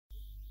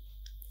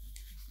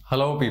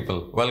Hello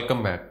people,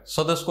 welcome back.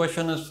 So this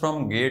question is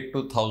from GATE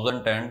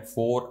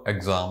 2004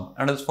 exam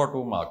and is for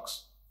 2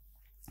 marks.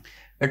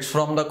 It's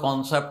from the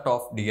concept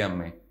of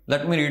DMA.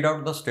 Let me read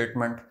out the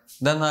statement,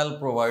 then I'll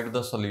provide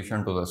the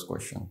solution to this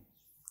question.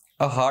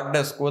 A hard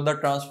disk with a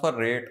transfer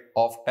rate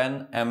of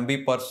 10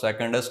 MB per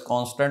second is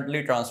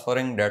constantly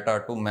transferring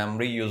data to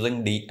memory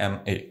using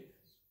DMA.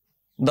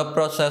 The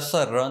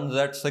processor runs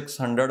at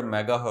 600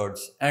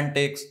 MHz and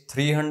takes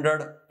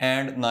 300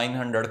 and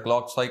 900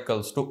 clock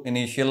cycles to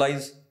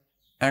initialize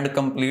and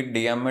complete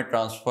DMA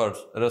transfers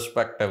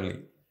respectively.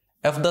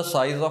 If the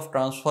size of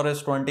transfer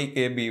is 20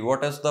 KB,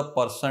 what is the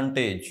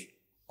percentage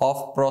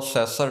of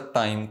processor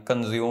time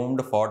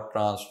consumed for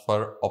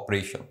transfer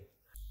operation?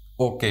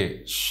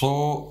 Okay,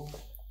 so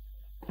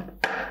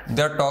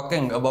they're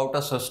talking about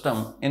a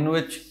system in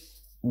which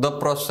the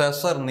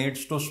processor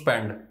needs to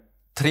spend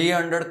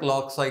 300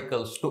 clock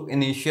cycles to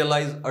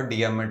initialize a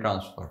DMA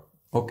transfer.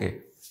 Okay,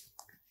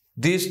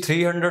 these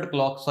 300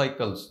 clock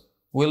cycles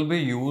will be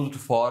used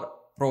for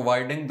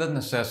providing the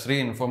necessary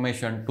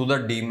information to the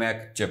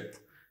DMAC chip,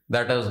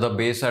 that is the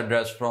base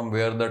address from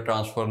where the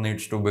transfer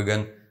needs to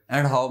begin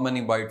and how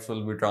many bytes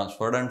will be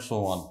transferred and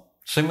so on.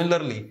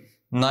 Similarly,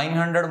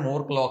 900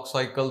 more clock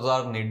cycles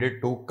are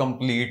needed to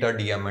complete a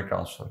DMA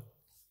transfer.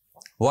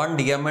 One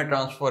DMA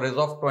transfer is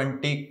of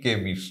 20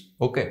 KBs.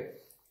 Okay,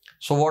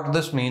 so what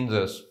this means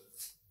is,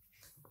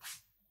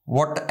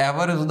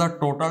 whatever is the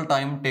total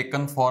time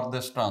taken for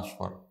this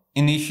transfer,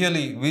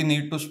 initially we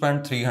need to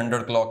spend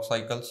 300 clock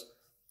cycles.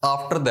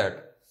 After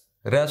that,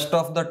 rest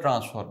of the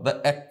transfer,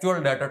 the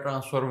actual data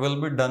transfer will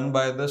be done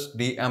by this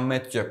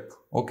DMA chip.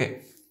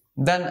 Okay.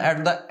 Then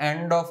at the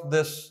end of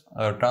this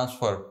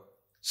transfer,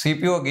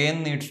 CPU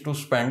again needs to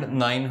spend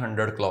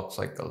 900 clock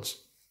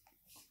cycles.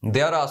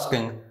 They are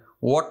asking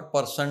what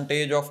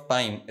percentage of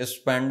time is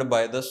spent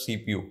by the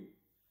CPU.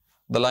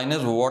 The line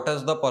is, what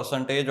is the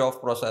percentage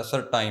of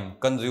processor time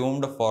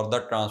consumed for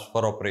the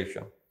transfer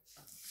operation?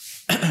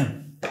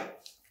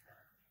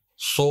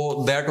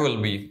 So that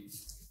will be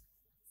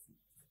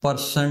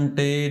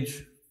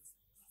percentage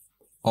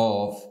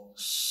of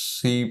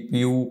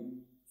CPU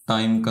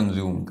time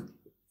consumed.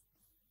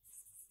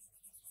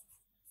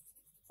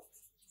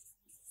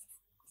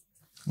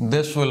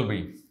 This will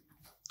be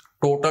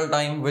total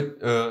time with,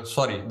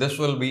 this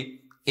will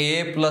be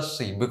A plus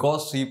C,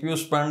 because CPU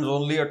spends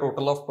only a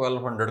total of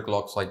 1200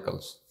 clock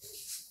cycles.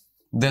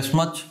 This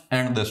much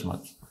and this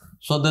much.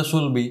 So this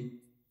will be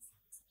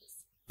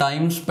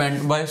time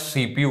spent by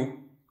CPU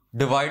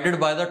divided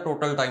by the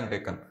total time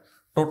taken.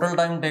 Total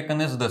time taken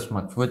is this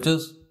much, which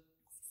is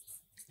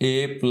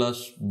A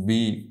plus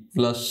B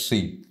plus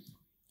C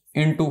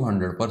into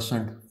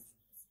 100%.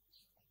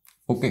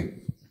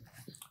 Okay.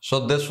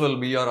 So this will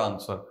be your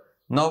answer.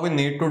 Now we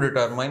need to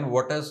determine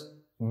what is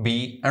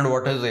B and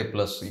what is A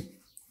plus C.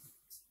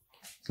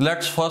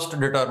 Let's first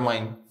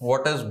determine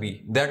what is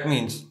B. That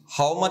means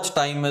how much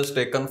time is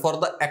taken for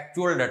the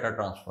actual data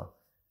transfer.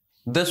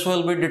 This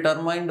will be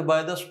determined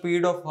by the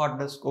speed of hard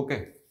disk.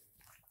 Okay.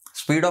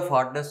 Speed of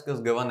hard disk is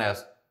given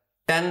as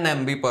 10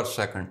 MB per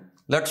second.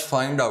 Let's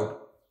find out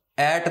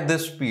at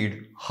this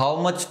speed how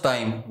much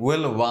time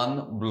will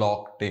one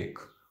block take.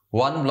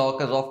 One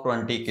block is of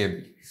 20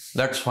 KB.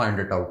 Let's find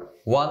it out.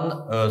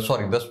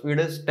 The speed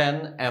is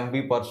 10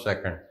 MB per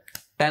second.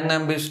 10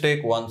 MBs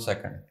take 1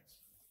 second.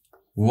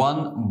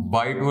 1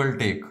 byte will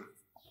take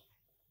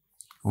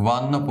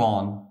 1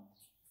 upon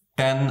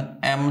 10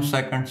 M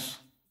seconds.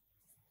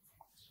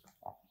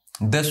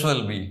 This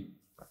will be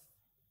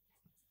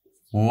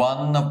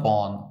 1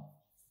 upon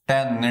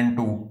 10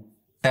 into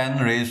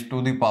 10 raised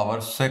to the power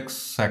 6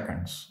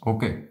 seconds.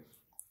 Okay.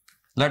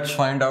 Let's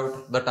find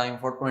out the time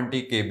for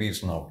 20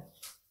 KBs now.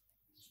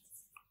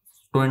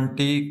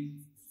 20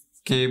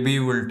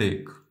 KB will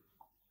take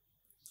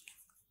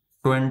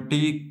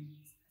 20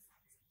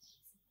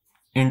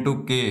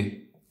 into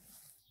K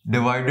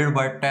divided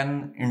by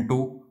 10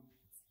 into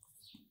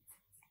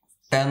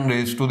 10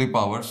 raised to the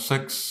power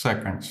 6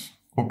 seconds.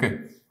 Okay.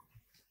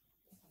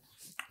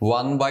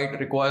 1 byte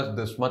requires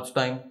this much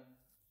time.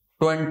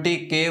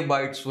 20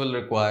 Kbytes will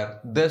require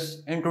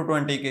this into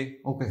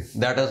 20K. Okay,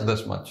 that is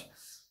this much.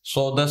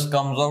 So this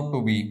comes out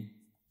to be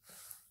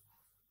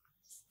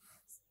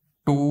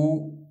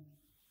 2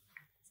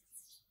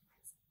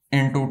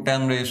 into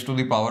 10 raised to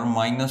the power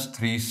minus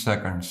 3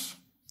 seconds,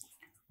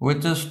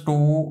 which is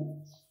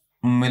 2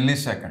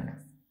 millisecond.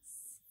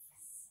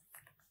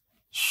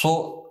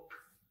 So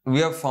we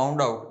have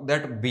found out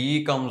that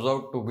B comes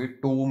out to be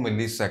 2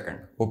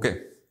 millisecond.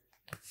 Okay.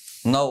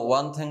 Now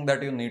one thing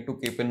that you need to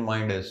keep in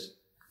mind is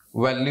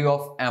value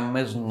of M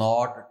is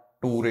not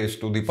 2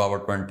 raised to the power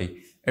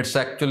 20. It's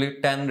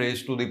actually 10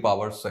 raised to the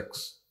power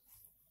 6.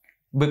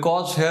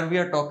 Because here we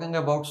are talking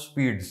about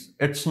speeds.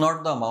 It's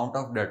not the amount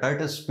of data,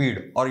 it is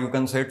speed, or you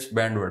can say it's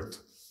bandwidth.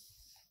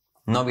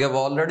 Now we have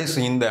already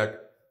seen that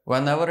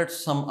whenever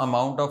it's some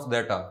amount of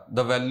data,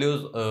 the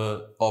values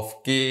of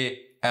K,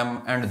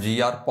 M and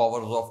G are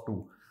powers of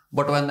 2.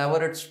 But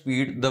whenever it's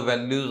speed, the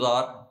values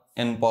are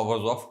in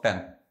powers of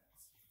 10.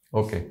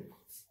 Okay.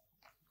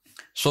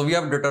 So we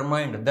have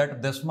determined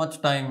that this much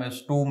time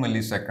is 2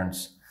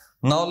 milliseconds.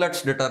 Now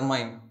let's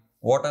determine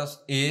what is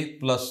A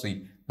plus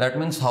C. That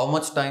means how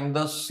much time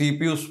the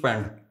CPU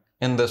spent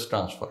in this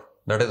transfer.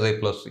 That is A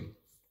plus C.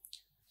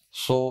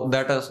 So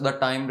that is the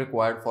time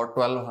required for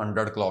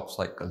 1200 clock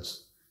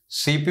cycles.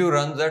 CPU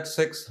runs at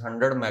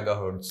 600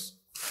 megahertz.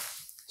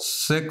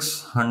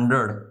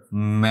 600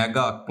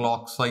 mega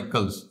clock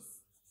cycles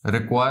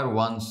require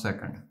 1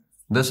 second.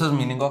 This is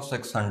meaning of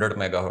 600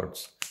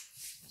 megahertz.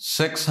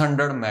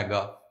 600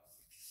 mega.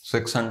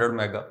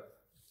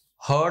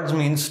 Hertz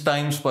means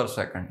times per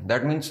second.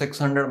 That means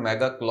 600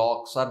 mega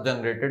clocks are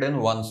generated in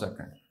 1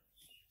 second.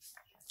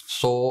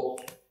 So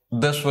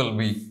this will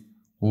be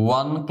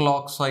 1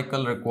 clock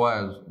cycle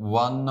requires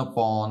 1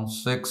 upon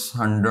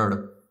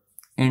 600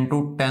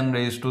 into 10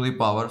 raised to the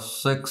power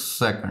 6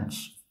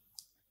 seconds.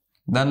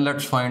 Then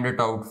let's find it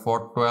out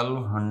for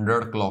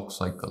 1200 clock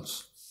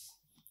cycles.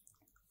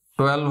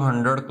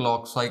 1200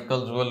 clock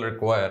cycles will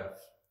require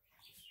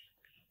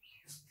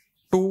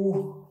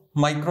 2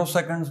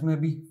 microseconds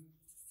maybe.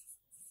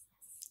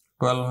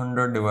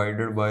 1200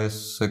 divided by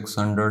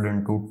 600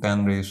 into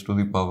 10 raised to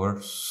the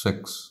power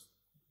 6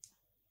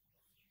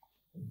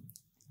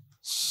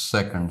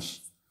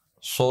 seconds.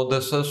 So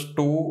this is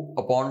 2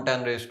 upon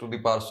 10 raised to the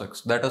power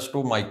 6. That is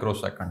 2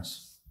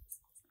 microseconds.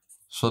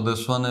 So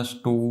this one is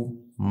 2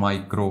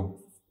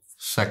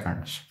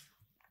 microseconds.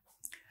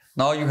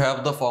 Now you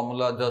have the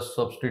formula, just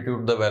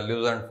substitute the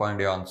values and find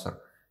your answer.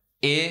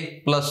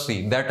 A plus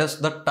C, that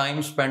is the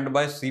time spent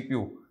by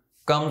CPU,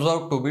 comes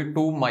out to be 2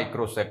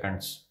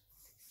 microseconds.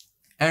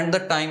 And the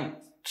time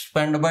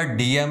spent by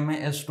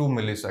DMA is 2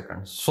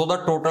 milliseconds. So the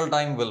total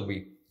time will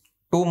be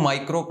 2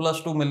 micro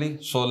plus 2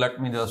 milli. So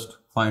let me just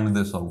find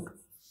this out.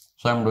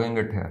 So I'm doing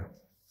it here.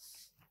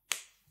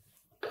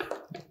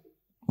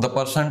 The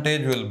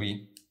percentage will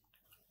be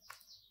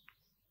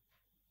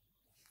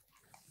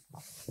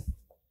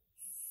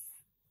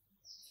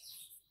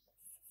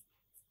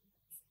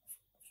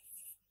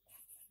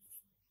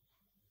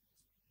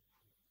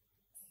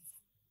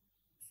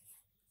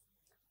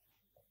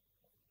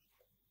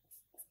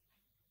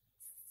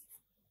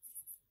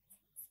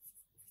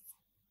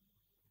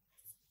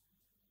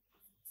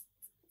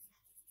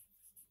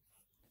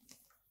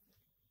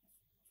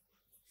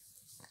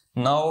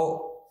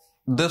now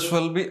this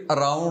will be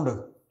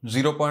around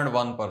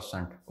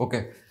 0.1%.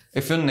 Okay,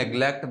 if you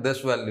neglect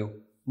this value,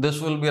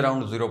 this will be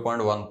around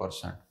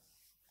 0.1%.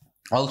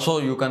 Also,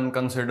 you can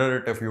consider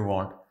it if you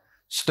want.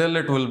 Still,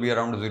 it will be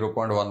around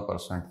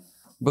 0.1%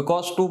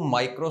 because 2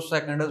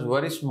 microsecond is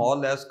very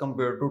small as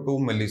compared to 2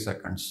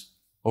 milliseconds.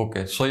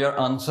 Okay, so your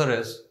answer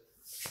is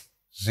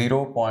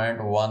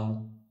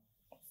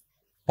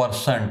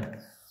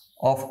 0.1%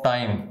 of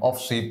time of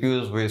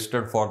CPU is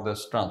wasted for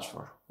this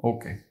transfer.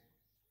 Okay.